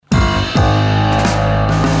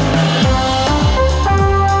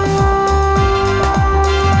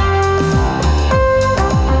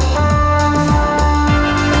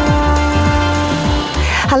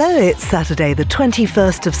It's Saturday, the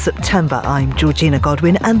 21st of September. I'm Georgina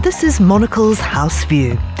Godwin, and this is Monocle's House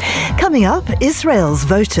View. Coming up, Israel's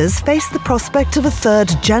voters face the prospect of a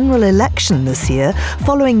third general election this year,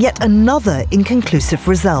 following yet another inconclusive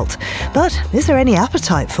result. But is there any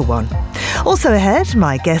appetite for one? Also ahead,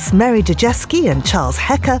 my guests Mary Dejevsky and Charles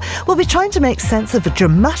Hecker will be trying to make sense of a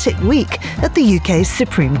dramatic week at the UK's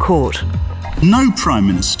Supreme Court. No Prime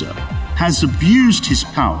Minister has abused his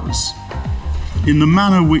powers in the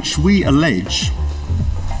manner which we allege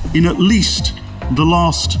in at least the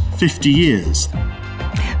last 50 years.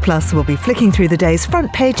 Plus, we'll be flicking through the day's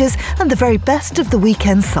front pages and the very best of the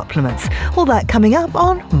weekend supplements. All that coming up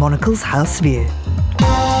on Monocle's House View.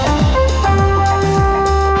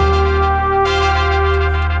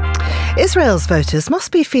 Israel's voters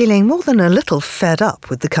must be feeling more than a little fed up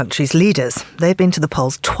with the country's leaders. They've been to the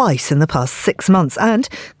polls twice in the past 6 months and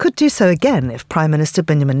could do so again if Prime Minister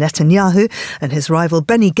Benjamin Netanyahu and his rival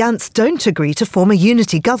Benny Gantz don't agree to form a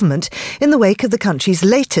unity government in the wake of the country's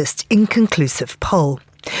latest inconclusive poll.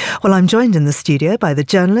 Well, I'm joined in the studio by the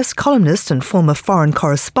journalist, columnist and former foreign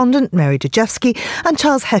correspondent Mary Dejevsky and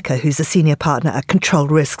Charles Hecker, who's a senior partner at Control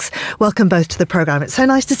Risks. Welcome both to the programme. It's so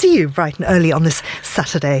nice to see you bright and early on this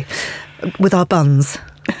Saturday with our buns.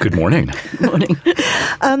 Good morning. Morning.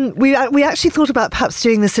 We actually thought about perhaps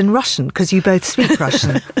doing this in Russian because you both speak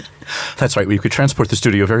Russian. That's right. We could transport the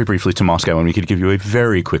studio very briefly to Moscow and we could give you a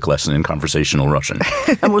very quick lesson in conversational Russian.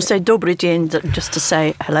 And we'll say Dobry день, just to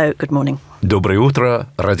say hello, good morning. Доброе утро,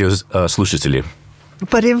 радиослушатели.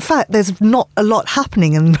 But in fact, there's not a lot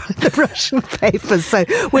happening in the Russian papers, so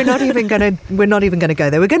we're not even going to go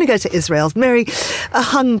there. We're going to go to Israel. Mary, a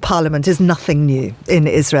hung parliament is nothing new in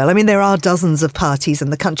Israel. I mean, there are dozens of parties,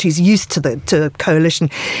 and the country's used to a coalition.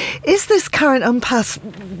 Is this current impasse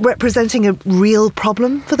representing a real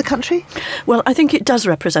problem for the country? Well, I think it does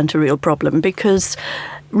represent a real problem because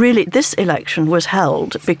really this election was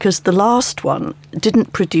held because the last one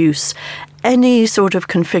didn't produce any sort of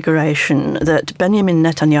configuration that Benjamin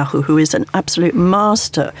Netanyahu, who is an absolute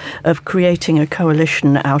master of creating a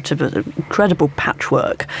coalition out of an incredible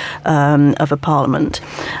patchwork of a parliament,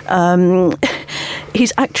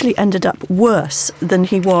 he's actually ended up worse than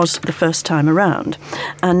he was the first time around.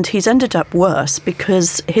 And he's ended up worse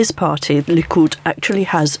because his party, the Likud, actually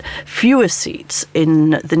has fewer seats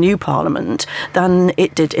in the new parliament than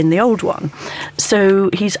it did in the old one. So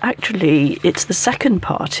it's the second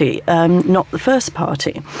party, not the first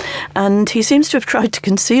party. And he seems to have tried to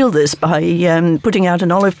conceal this by putting out an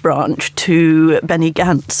olive branch to Benny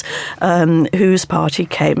Gantz, whose party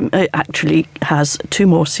actually has 2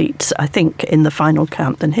 more seats, I think, in the final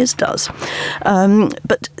count than his does.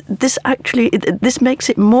 But this makes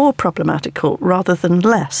it more problematical rather than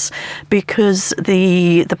less, because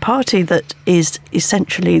the party that is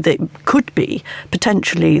essentially, that could be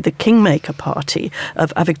potentially the kingmaker party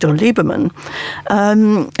of Avigdor Lieberman,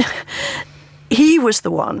 he was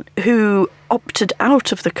the one who opted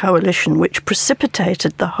out of the coalition which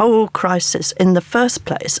precipitated the whole crisis in the first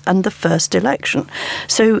place and the first election.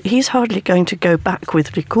 So he's hardly going to go back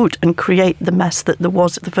with Likud and create the mess that there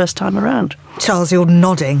was the first time around. Charles, you're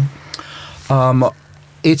nodding.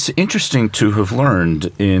 It's interesting to have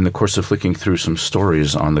learned in the course of flicking through some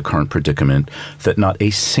stories on the current predicament that not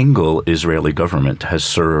a single Israeli government has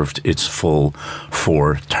served its full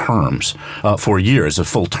 4 years, a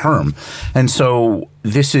full term. And so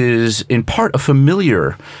this is in part a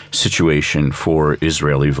familiar situation for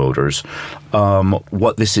Israeli voters.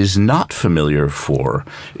 What this is not familiar for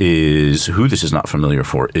is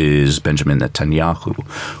Benjamin Netanyahu,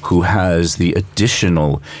 who has the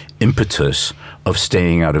additional impetus of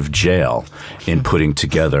staying out of jail in putting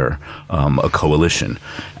together a coalition.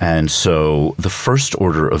 And so the first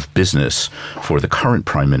order of business for the current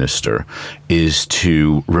prime minister is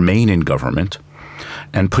to remain in government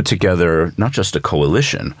and put together not just a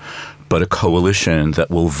coalition, but a coalition that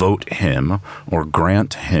will vote him or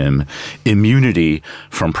grant him immunity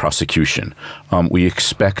from prosecution. We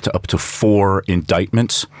expect up to 4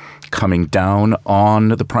 indictments coming down on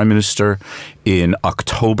the prime minister in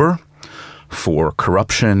October for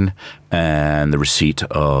corruption and the receipt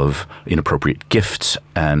of inappropriate gifts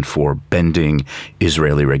and for bending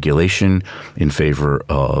Israeli regulation in favor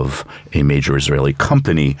of a major Israeli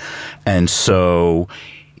company. And so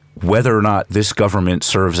whether or not this government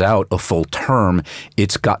serves out a full term,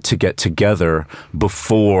 it's got to get together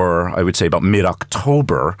before, I would say, about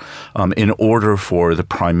mid-October in order for the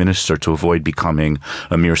prime minister to avoid becoming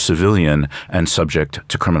a mere civilian and subject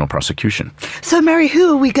to criminal prosecution. So, Mary,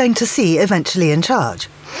 who are we going to see eventually in charge?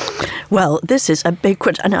 Well, this is a big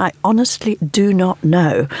question, and I honestly do not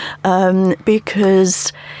know,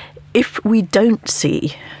 because if we don't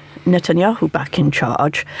see Netanyahu back in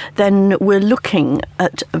charge, then we're looking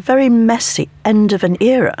at a very messy end of an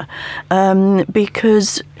era,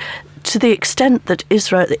 because to the extent that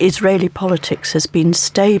Israeli politics has been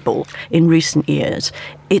stable in recent years,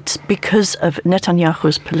 it's because of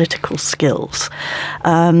Netanyahu's political skills.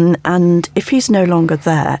 And if he's no longer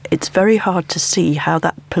there, it's very hard to see how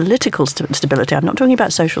that political stability, I'm not talking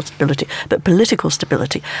about social stability, but political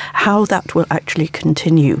stability, how that will actually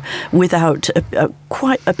continue without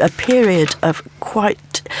a period of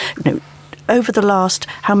quite, over the last,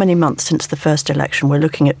 how many months since the first election? We're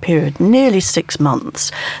looking at period nearly 6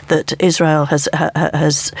 months that Israel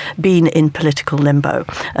has been in political limbo,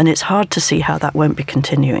 and it's hard to see how that won't be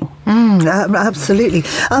continuing. Absolutely.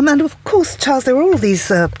 And of course, Charles, there were all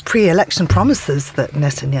these pre-election promises that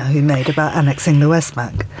Netanyahu made about annexing the West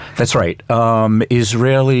Bank. That's right.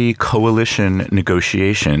 Israeli coalition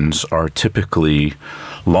negotiations are typically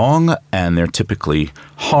long, and they're typically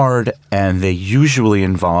hard, and they usually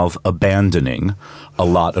involve abandoning a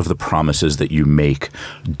lot of the promises that you make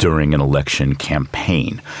during an election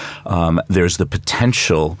campaign. There's the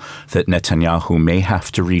potential that Netanyahu may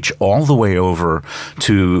have to reach all the way over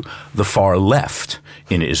to the far left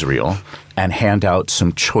in Israel and hand out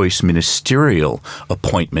some choice ministerial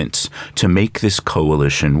appointments to make this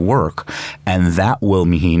coalition work. And that will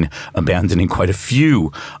mean abandoning quite a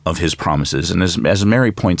few of his promises. And as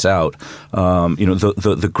Mary points out,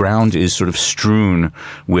 the ground is sort of strewn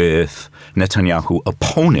with Netanyahu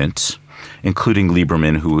opponents, including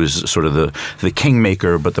Lieberman, who is sort of the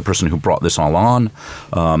kingmaker, but the person who brought this all on,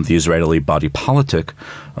 the Israeli body politic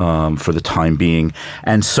for the time being.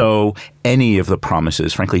 And so any of the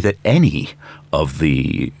promises, frankly, that any of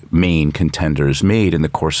the main contenders made in the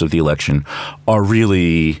course of the election are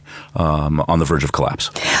really on the verge of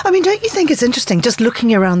collapse. I mean, don't you think it's interesting just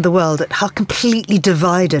looking around the world at how completely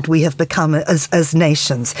divided we have become as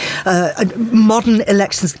nations? Modern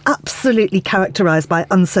elections absolutely characterised by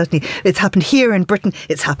uncertainty. It's happened here in Britain.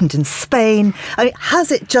 It's happened in Spain. I mean,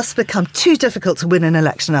 has it just become too difficult to win an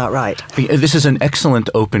election outright? This is an excellent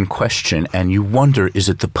open question, and you wonder, is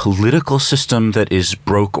it the political system that is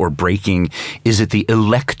broke or breaking? Is it the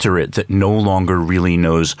electorate that no longer really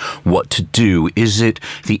knows what to do? Is it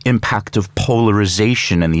the impact of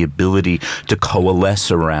polarization and the ability to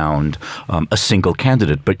coalesce around a single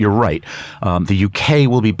candidate? But you're right. The UK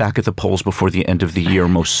will be back at the polls before the end of the year,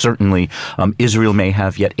 most certainly. Israel may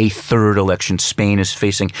have yet a third election. Spain is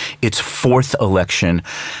facing its fourth election.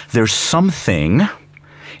 There's something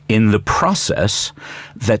in the process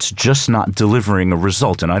that's just not delivering a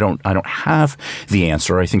result, and I don't have the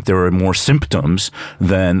answer. I think there are more symptoms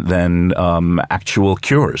than actual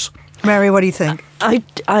cures. Mary, what do you think?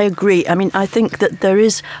 I agree. I mean, I think that there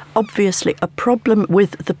is obviously a problem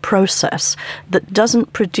with the process that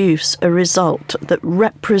doesn't produce a result that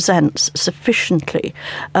represents sufficiently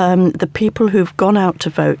the people who've gone out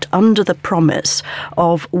to vote under the promise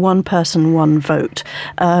of one person, one vote.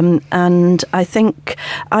 And I think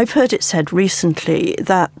I've heard it said recently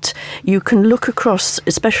that you can look across,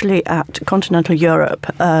 especially at continental Europe,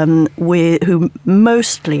 who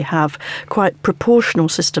mostly have quite proportional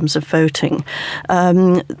systems of voting,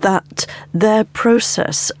 that their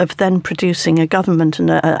process of then producing a government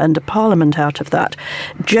and a parliament out of that,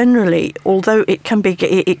 generally, although it can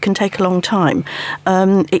take a long time,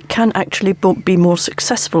 it can actually be more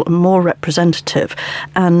successful and more representative,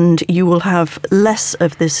 and you will have less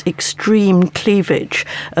of this extreme cleavage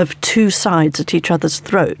of two sides at each other's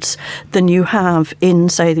throats than you have in,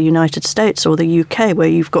 say, the United States or the UK, where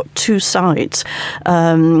you've got two sides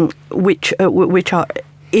which are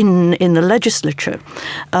in the legislature,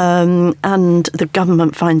 and the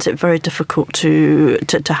government finds it very difficult to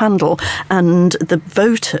handle, and the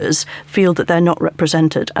voters feel that they're not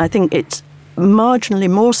represented. I think it's marginally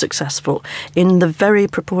more successful in the very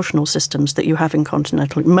proportional systems that you have in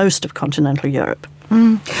most of continental Europe.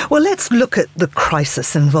 Well, let's look at the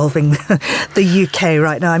crisis involving the UK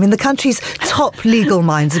right now. I mean, the country's top legal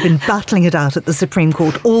minds have been battling it out at the Supreme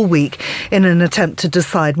Court all week in an attempt to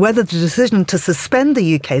decide whether the decision to suspend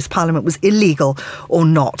the UK's Parliament was illegal or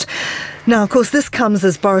not. Now, of course, this comes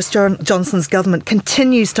as Boris Johnson's government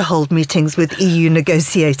continues to hold meetings with EU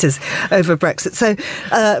negotiators over Brexit. So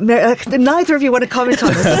neither of you want to comment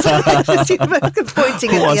on this. You're both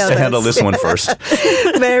pointing Who at wants the to others. handle this one first?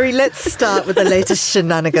 Mary, let's start with the latest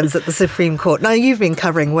shenanigans at the Supreme Court. Now, you've been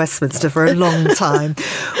covering Westminster for a long time.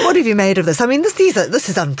 What have you made of this? I mean, this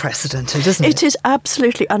is unprecedented, isn't it? It is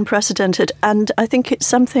absolutely unprecedented, and I think it's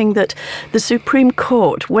something that the Supreme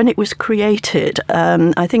Court, when it was created,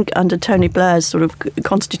 I think under Tony Blair's sort of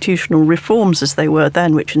constitutional reforms as they were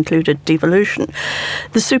then, which included devolution,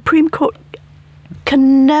 the Supreme Court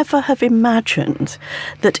can never have imagined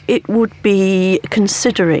that it would be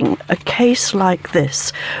considering a case like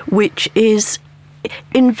this, which is,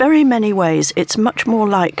 in very many ways, it's much more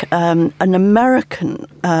like an American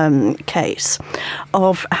case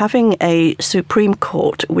of having a Supreme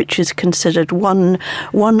Court which is considered one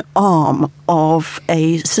arm of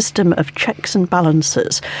a system of checks and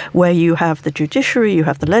balances, where you have the judiciary, you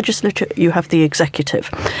have the legislature, you have the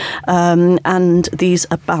executive, and these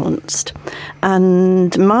are balanced.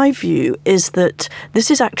 And my view is that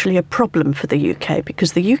this is actually a problem for the UK,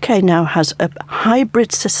 because the UK now has a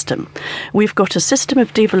hybrid system. We've got a system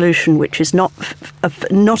of devolution which is not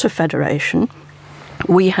a federation.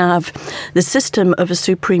 We have the system of a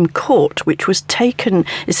Supreme Court which was taken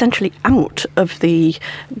essentially out of the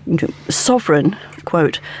sovereign,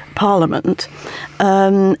 quote, Parliament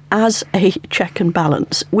as a check and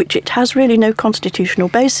balance, which it has really no constitutional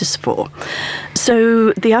basis for.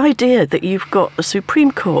 So the idea that you've got a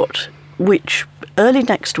Supreme Court which early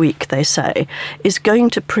next week, they say, is going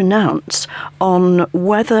to pronounce on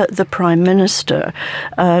whether the Prime Minister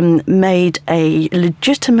made a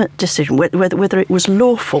legitimate decision, whether it was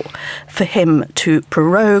lawful for him to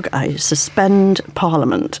prorogue, suspend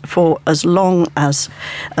Parliament for as long as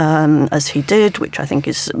he did, which I think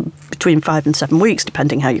is between 5 and 7 weeks,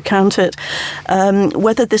 depending how you count it.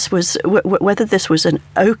 Whether this was an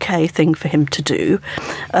okay thing for him to do,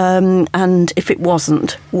 and if it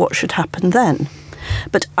wasn't, what should happen then?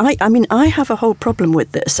 But I have a whole problem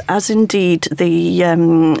with this, as indeed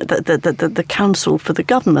the Council for the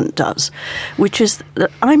Government does, which is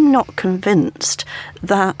that I'm not convinced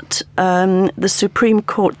that the Supreme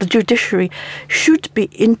Court, the judiciary, should be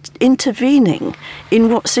intervening in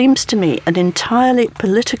what seems to me an entirely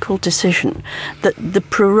political decision, that the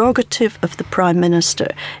prerogative of the Prime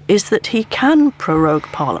Minister is that he can prorogue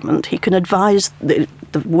Parliament, he can advise.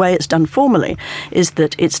 The way it's done formally is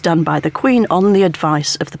that it's done by the Queen on the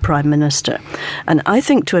advice of the Prime Minister. And I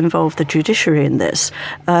think to involve the judiciary in this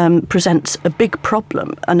presents a big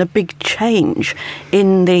problem and a big change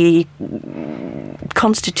in the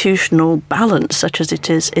constitutional balance such as it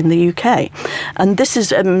is in the UK. And this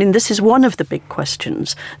is one of the big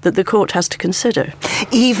questions that the court has to consider.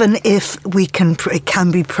 Even if it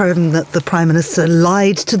can be proven that the Prime Minister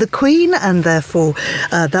lied to the Queen and therefore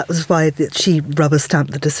that was why she rubber-stamped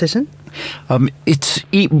the decision?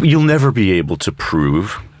 You'll never be able to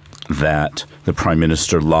prove that the Prime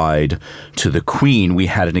Minister lied to the Queen. We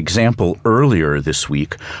had an example earlier this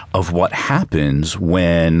week of what happens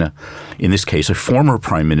when, in this case, a former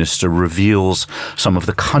Prime Minister reveals some of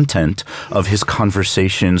the content of his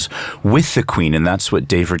conversations with the Queen. And that's what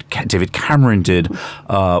David Cameron did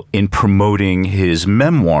in promoting his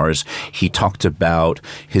memoirs. He talked about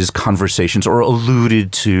his conversations, or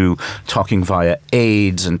alluded to talking via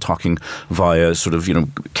aids and talking via sort of,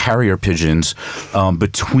 carrier pigeons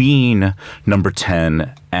between Number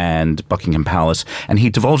 10 and Buckingham Palace, and he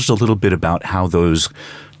divulged a little bit about how those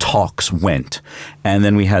talks went. And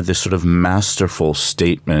then we had this sort of masterful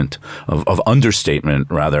statement of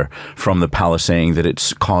understatement, rather, from the palace saying that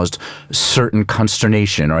it's caused certain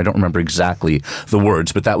consternation, or I don't remember exactly the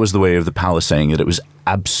words, but that was the way of the palace saying that it was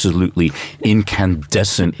absolutely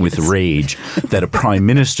incandescent with rage that a prime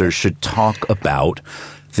minister should talk about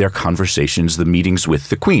their conversations, the meetings with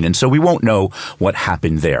the Queen. And so we won't know what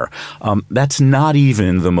happened there. That's not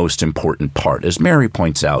even the most important part. As Mary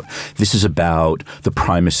points out, this is about the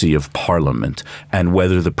primacy of Parliament and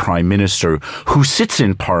whether the Prime Minister, who sits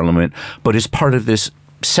in Parliament but is part of this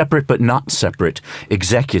separate but not separate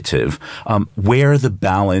executive, where the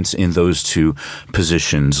balance in those two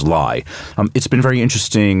positions lie. It's been very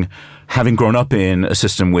interesting, having grown up in a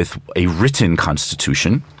system with a written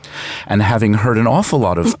constitution and having heard an awful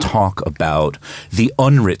lot of talk about the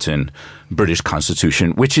unwritten British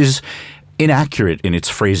Constitution, which is inaccurate in its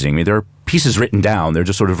phrasing. I mean, there are pieces written down. They're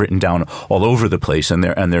just sort of written down all over the place, and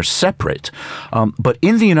they're separate. But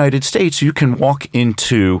in the United States, you can walk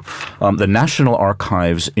into the National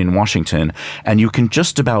Archives in Washington, and you can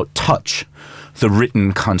just about touch the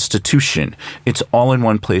written Constitution. It's all in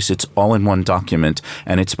one place. It's all in one document,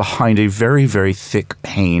 and it's behind a very, very thick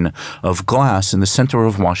pane of glass in the center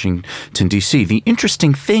of Washington, D.C. The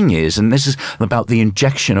interesting thing is, and this is about the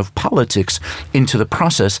injection of politics into the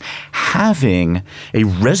process, having a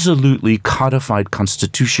resolutely codified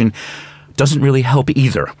Constitution doesn't really help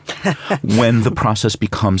either when the process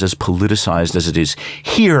becomes as politicized as it is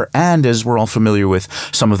here, and as we're all familiar with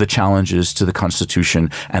some of the challenges to the Constitution,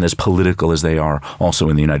 and as political as they are also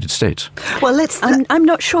in the United States. Well, I'm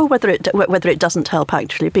not sure whether it doesn't help,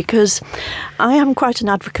 actually, because I am quite an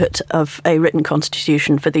advocate of a written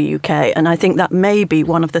constitution for the UK, and I think that may be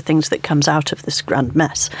one of the things that comes out of this grand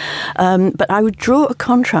mess. But I would draw a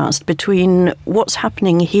contrast between what's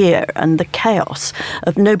happening here and the chaos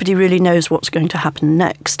of nobody really knows what's going to happen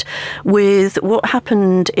next, with what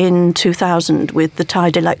happened in 2000 with the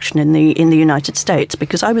tied election in the United States,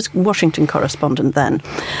 because I was Washington correspondent then,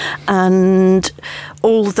 and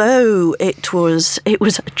although it was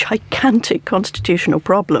a gigantic constitutional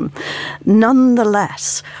problem,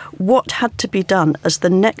 nonetheless, what had to be done as the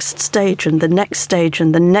next stage and the next stage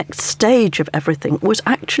and the next stage of everything was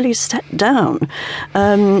actually set down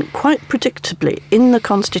quite predictably in the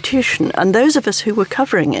Constitution. And those of us who were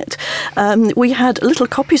covering it, we had little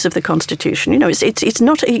copies of the Constitution. You know, it's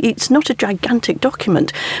not a gigantic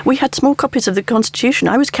document. We had small copies of the Constitution.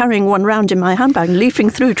 I was carrying one round in my handbag, leafing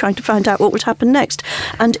through, trying to find out what would happen next.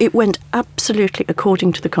 And it went absolutely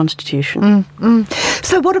according to the Constitution.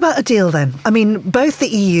 So what about a deal then? I mean, both the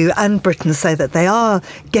EU and Britain say that they are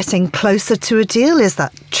getting closer to a deal. Is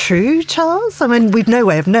that true, Charles? I mean, we've no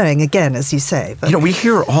way of knowing, again, as you say. But... You know, we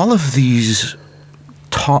hear all of this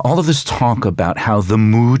talk about how the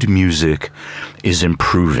mood music is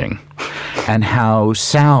improving, and how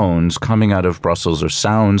sounds coming out of Brussels or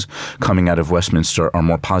sounds coming out of Westminster are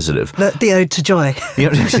more positive. The ode to joy. You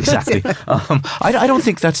know, exactly. I don't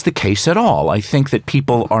think that's the case at all. I think that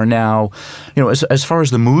people are now, you know, as far as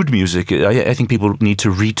the mood music, I think people need to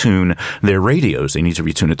retune their radios. They need to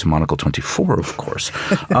retune it to Monocle 24, of course.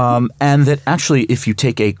 And that actually, if you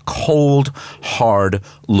take a cold, hard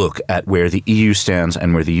look at where the EU stands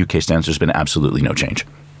and where the UK stands, there's been absolutely no change.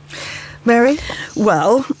 Mary?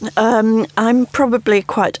 Well, I'm probably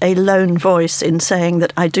quite a lone voice in saying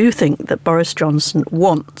that I do think that Boris Johnson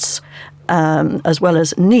wants, as well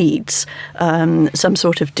as needs, some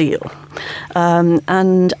sort of deal.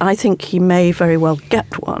 And I think he may very well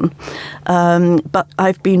get one. But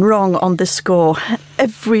I've been wrong on this score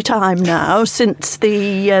every time now since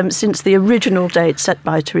the original date set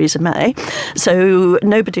by Theresa May. So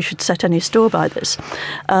nobody should set any store by this.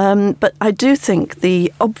 But I do think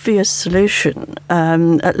the obvious solution,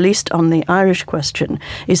 at least on the Irish question,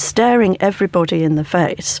 is staring everybody in the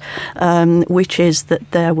face, which is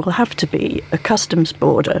that there will have to be a customs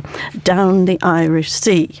border down the Irish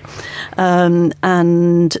Sea. And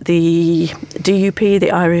the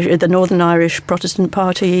DUP, the Northern Irish Protestant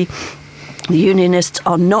Party, the Unionists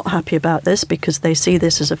are not happy about this because they see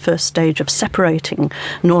this as a first stage of separating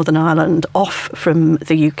Northern Ireland off from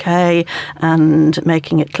the UK and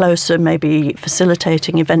making it closer, maybe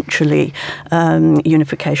facilitating eventually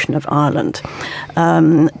unification of Ireland.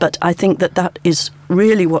 But I think that is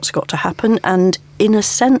really what's got to happen, and in a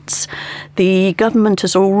sense the government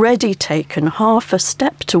has already taken half a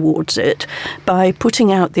step towards it by putting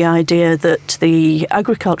out the idea that the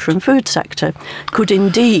agriculture and food sector could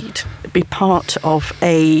indeed be part of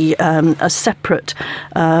a separate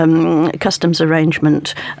customs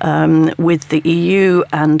arrangement with the EU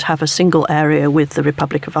and have a single area with the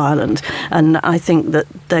Republic of Ireland. And I think that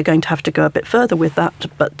they're going to have to go a bit further with that,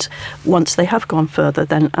 but once they have gone further,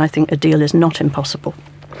 then I think a deal is not impossible.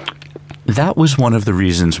 That was one of the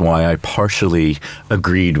reasons why I partially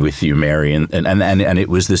agreed with you, Mary, and it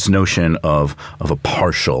was this notion of a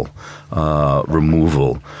partial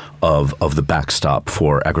removal of the backstop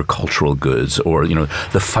for agricultural goods, or, you know,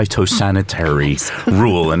 the phytosanitary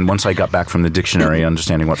rule. And once I got back from the dictionary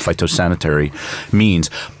understanding what phytosanitary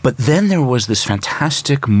means. But then there was this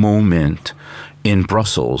fantastic moment in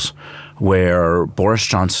Brussels where Boris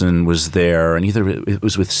Johnson was there, and either it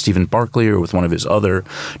was with Stephen Barclay or with one of his other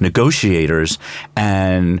negotiators,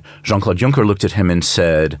 and Jean-Claude Juncker looked at him and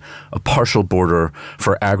said, a partial border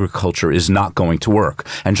for agriculture is not going to work.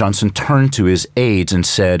 And Johnson turned to his aides and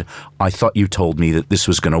said, I thought you told me that this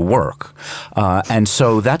was going to work. And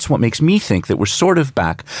so that's what makes me think that we're sort of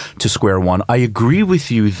back to square one. I agree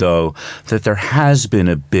with you, though, that there has been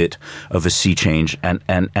a bit of a sea change, and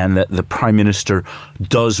that the Prime Minister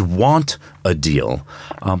does want a deal,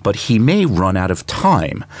 but he may run out of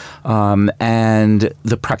time. And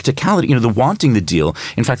the practicality, you know, the wanting the deal,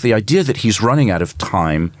 in fact, the idea that he's running out of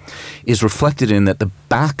time is reflected in that the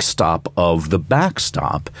backstop of the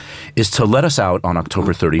backstop is to let us out on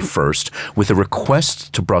October 31st with a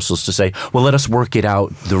request to Brussels to say, well, let us work it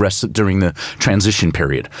out the rest during the transition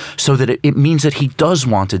period. So that it means that he does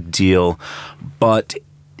want a deal, but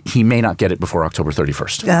he may not get it before October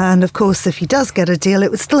 31st. And of course, if he does get a deal,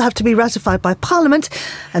 it would still have to be ratified by Parliament,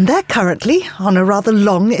 and they're currently on a rather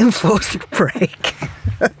long enforced break.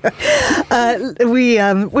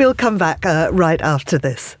 We'll come back right after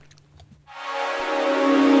this.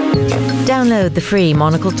 Download the free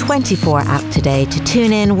Monocle 24 app today to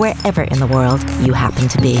tune in wherever in the world you happen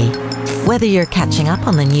to be. Whether you're catching up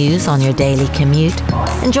on the news on your daily commute,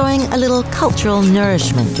 enjoying a little cultural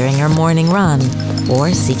nourishment during your morning run,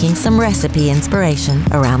 or seeking some recipe inspiration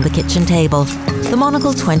around the kitchen table, the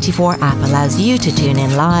Monocle 24 app allows you to tune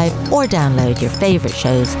in live or download your favourite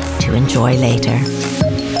shows to enjoy later.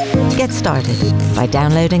 Get started by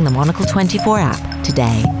downloading the Monocle 24 app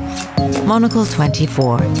today. Monocle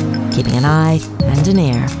 24, keeping an eye and an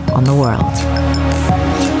ear on the world.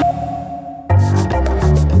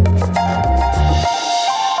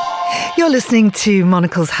 You're listening to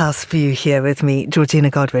Monocle's House View here with me, Georgina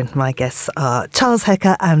Godwin. My guests are Charles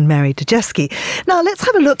Hecker and Mary Dejevsky. Now, let's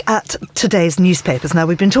have a look at today's newspapers. Now,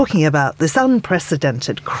 we've been talking about this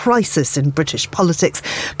unprecedented crisis in British politics,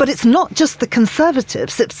 but it's not just the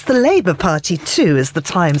Conservatives, it's the Labour Party too, as the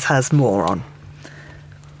Times has more on.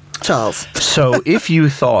 Charles. So if you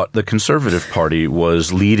thought the Conservative Party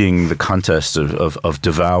was leading the contest of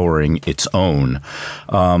devouring its own,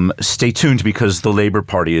 stay tuned, because the Labour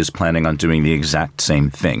Party is planning on doing the exact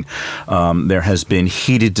same thing. There has been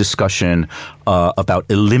heated discussion about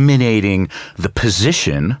eliminating the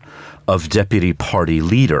position of deputy party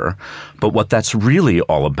leader. But what that's really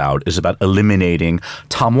all about is about eliminating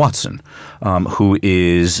Tom Watson, who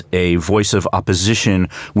is a voice of opposition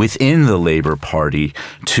within the Labour Party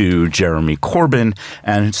to Jeremy Corbyn,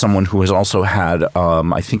 and someone who has also had,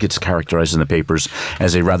 I think it's characterized in the papers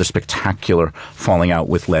as a rather spectacular falling out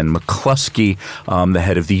with Len McCluskey, the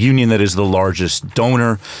head of the union that is the largest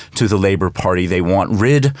donor to the Labour Party. They want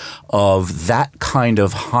rid of that kind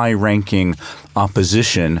of high-ranking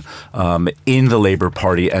opposition in the Labour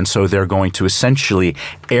Party, and so they're going to essentially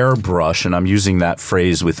airbrush, and I'm using that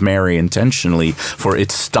phrase with Mary intentionally for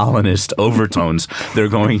its Stalinist overtones. They're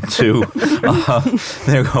going to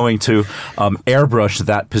airbrush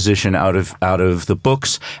that position out of the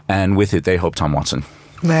books, and with it, they hope Tom Watson.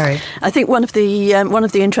 Mary. I think one of the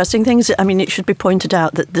interesting things, I mean, it should be pointed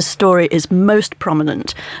out that the story is most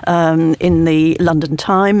prominent in the London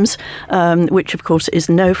Times, which of course is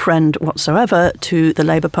no friend whatsoever to the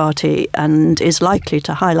Labour Party and is likely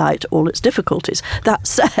to highlight all its difficulties. That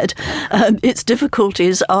said, its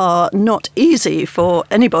difficulties are not easy for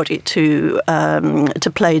anybody to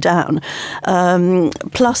play down.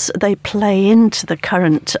 Plus, they play into the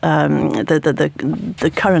current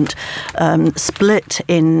the current split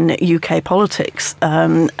in UK politics,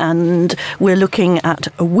 and we're looking at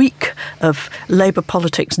a week of Labour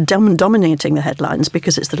politics dominating the headlines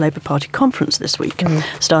because it's the Labour Party conference this week,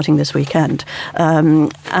 starting this weekend.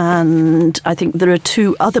 And I think there are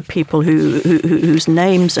two other people whose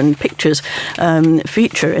names and pictures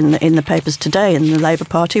feature in the papers today in the Labour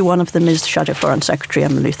Party. One of them is Shadow Foreign Secretary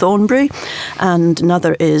Emily Thornberry, and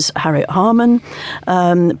another is Harriet Harman.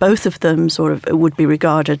 Both of them sort of would be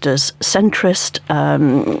regarded as centrist,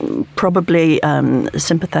 probably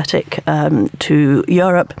sympathetic to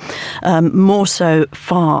Europe, more so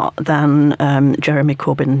far than Jeremy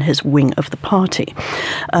Corbyn and his wing of the party.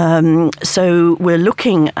 So we're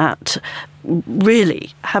looking at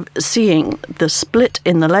really seeing the split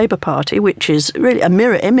in the Labour Party, which is really a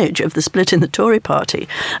mirror image of the split in the Tory party,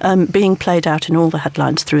 being played out in all the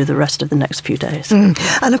headlines through the rest of the next few days. And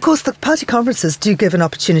of course, the party conferences do give an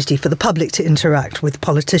opportunity for the public to interact with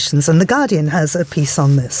politicians, and The Guardian has a piece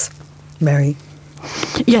on this. Mary.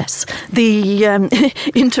 Yes, the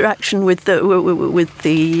interaction with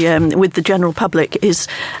the general public is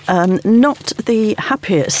not the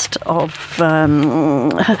happiest of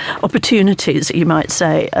opportunities, you might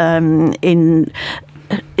say,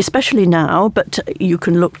 especially now, but you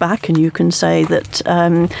can look back and you can say that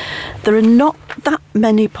there are not that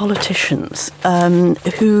many politicians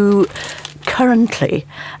who currently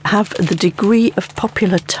have the degree of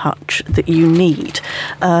popular touch that you need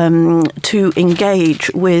to engage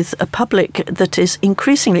with a public that is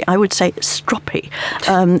increasingly, I would say, stroppy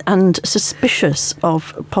and suspicious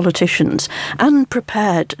of politicians, and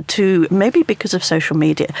prepared to, maybe because of social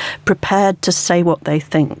media, prepared to say what they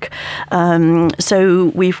think.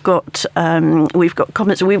 So we've got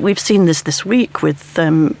comments. We've seen this week with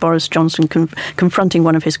Boris Johnson confronting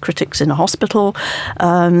one of his critics in a hospital,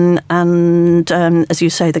 and And as you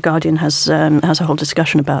say, The Guardian has a whole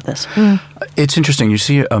discussion about this. It's interesting. You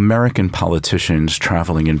see American politicians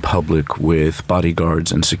traveling in public with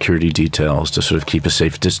bodyguards and security details to sort of keep a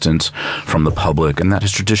safe distance from the public. And that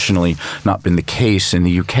has traditionally not been the case in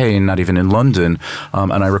the UK and not even in London.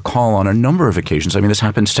 And I recall on a number of occasions, I mean, this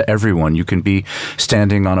happens to everyone. You can be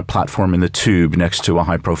standing on a platform in the tube next to a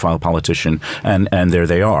high-profile politician, and there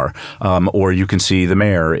they are. Or you can see the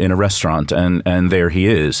mayor in a restaurant, and there he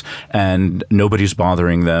is. And nobody's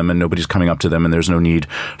bothering them, and nobody's coming up to them, and there's no need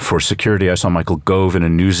for security. I saw Michael Gove and a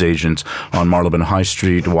newsagent on Marylebone High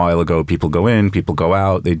Street a while ago. People go in, people go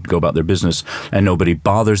out, they go about their business, and nobody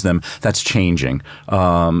bothers them. That's changing.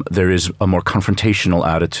 There is a more confrontational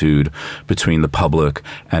attitude between the public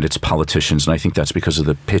and its politicians, and I think that's because of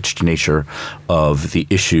the pitched nature of the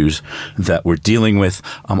issues that we're dealing with.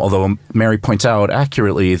 Although Mary points out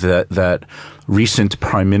accurately that recent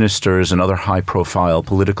prime ministers and other high-profile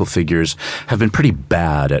political figures have been pretty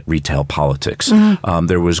bad at retail politics.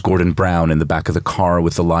 There was Gordon Brown in the back of the car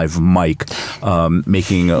with the live mic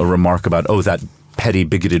making a remark about, that petty,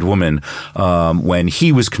 bigoted woman when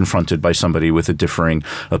he was confronted by somebody with a differing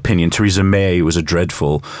opinion. Theresa May was a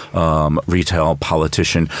dreadful retail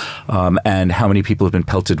politician, and how many people have been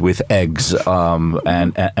pelted with eggs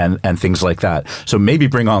and things like that. So maybe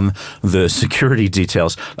bring on the security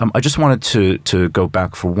details. I just wanted to go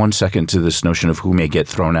back for 1 second to this notion of who may get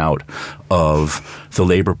thrown out of the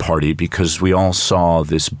Labour Party, because we all saw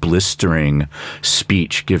this blistering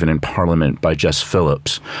speech given in Parliament by Jess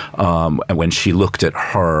Phillips when she looked at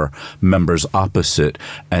her members opposite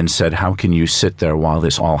and said, how can you sit there while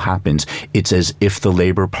this all happens? It's as if the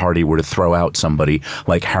Labour Party were to throw out somebody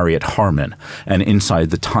like Harriet Harman. And inside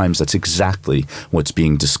the Times, that's exactly what's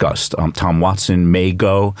being discussed. Tom Watson may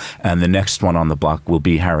go, and the next one on the block will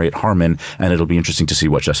be Harriet Harman, and it'll be interesting to see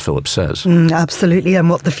what Jess Phillips says. Absolutely, and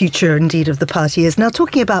what the future indeed of the party is. Now,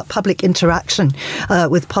 talking about public interaction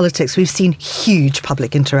with politics, we've seen huge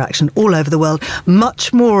public interaction all over the world,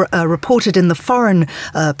 much more reported in the foreign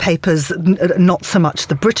papers, not so much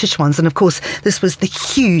the British ones. And of course, this was the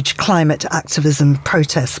huge climate activism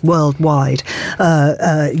protests worldwide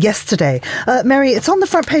yesterday. Mary, it's on the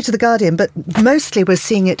front page of The Guardian, but mostly we're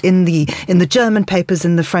seeing it in the German papers,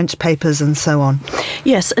 in the French papers, and so on.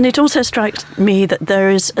 Yes, and it also strikes me that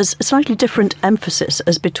there is a slightly different emphasis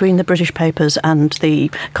as between the British papers and the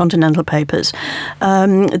continental papers.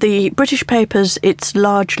 The British papers, it's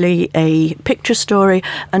largely a picture story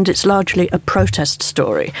and it's largely a protest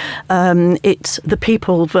story. It's the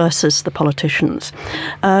people versus the politicians.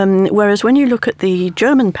 Whereas when you look at the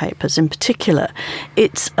German papers in particular,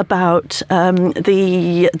 it's about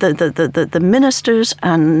the ministers,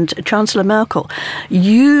 and Chancellor Merkel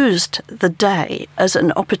used the day as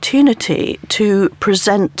an opportunity to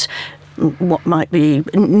present what might be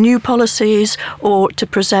new policies, or to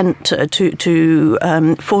present, to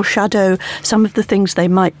foreshadow some of the things they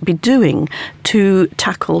might be doing to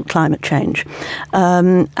tackle climate change.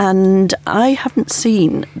 And I haven't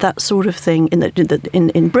seen that sort of thing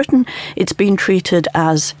in Britain. It's been treated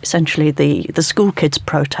as essentially the school kids'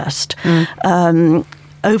 protest.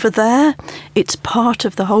 Over there, it's part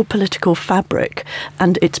of the whole political fabric,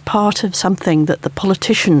 and it's part of something that the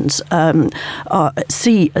politicians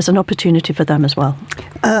see as an opportunity for them as well.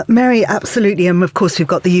 Mary, absolutely. And of course, we've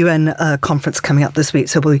got the UN conference coming up this week,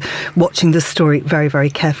 so we'll be watching this story very,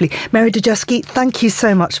 very carefully. Mary Dejevsky, thank you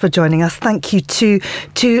so much for joining us. Thank you to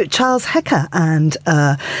Charles Hecker. And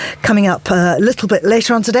coming up a little bit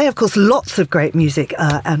later on today, of course, lots of great music,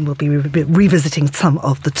 and we'll be revisiting some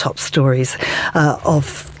of the top stories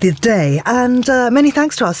of the day. And many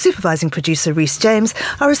thanks to our supervising producer, Rhys James,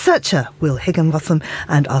 our researcher, Will Higginbotham,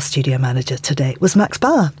 and our studio manager today was Max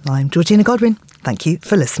Bauer. I'm Georgina Godwin. Thank you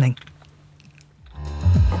for listening.